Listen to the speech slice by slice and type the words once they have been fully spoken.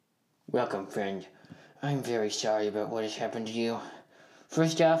Welcome, friend. I'm very sorry about what has happened to you.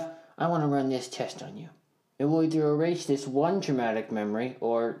 First off, I want to run this test on you. It will either erase this one traumatic memory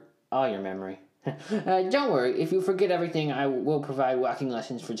or all your memory. Don't worry, if you forget everything, I will provide walking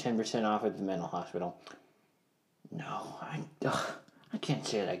lessons for 10% off at the mental hospital. No, I can't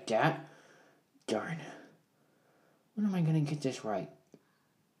say it like that. Darn. When am I going to get this right?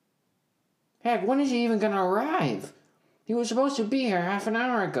 Heck, when is he even going to arrive? He was supposed to be here half an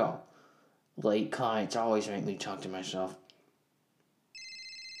hour ago. Late clients always make me talk to myself.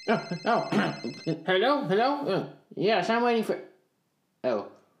 Hello? Yes, I'm waiting for... Oh.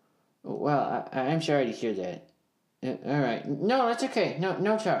 Well, I'm sorry to hear that. Alright. No, that's okay.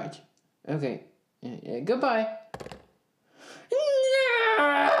 No charge. Okay. Goodbye. No!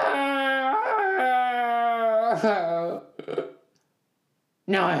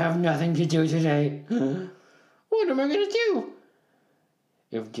 Now I have nothing to do today. What am I going to do?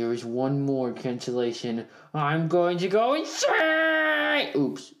 If there is one more cancellation, I'm going to go insane!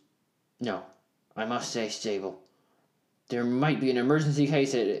 Oops. No, I must stay stable. There might be an emergency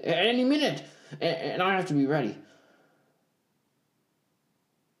case at any minute, and I have to be ready.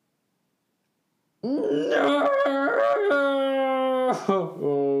 No!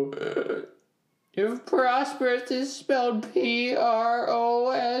 If prosperous is spelled Prosperous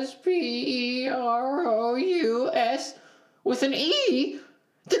with an E,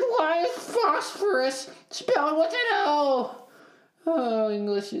 then why is phosphorus spelled with an O? Oh,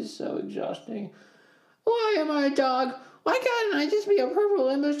 English is so exhausting. Why am I a dog? Why can't I just be a purple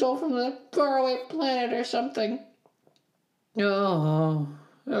imbecile from a faraway planet or something? Oh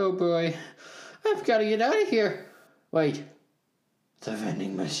boy. I've got to get out of here. Wait. The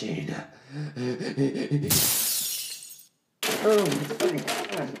vending machine.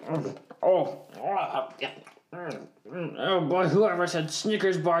 Oh boy, whoever said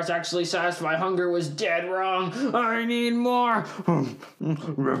Snickers bars actually satisfy hunger was dead wrong. I need more. Oh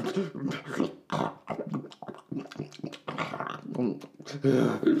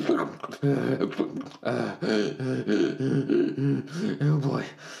boy.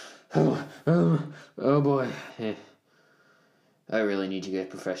 Oh boy. I really need to get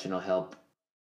professional help.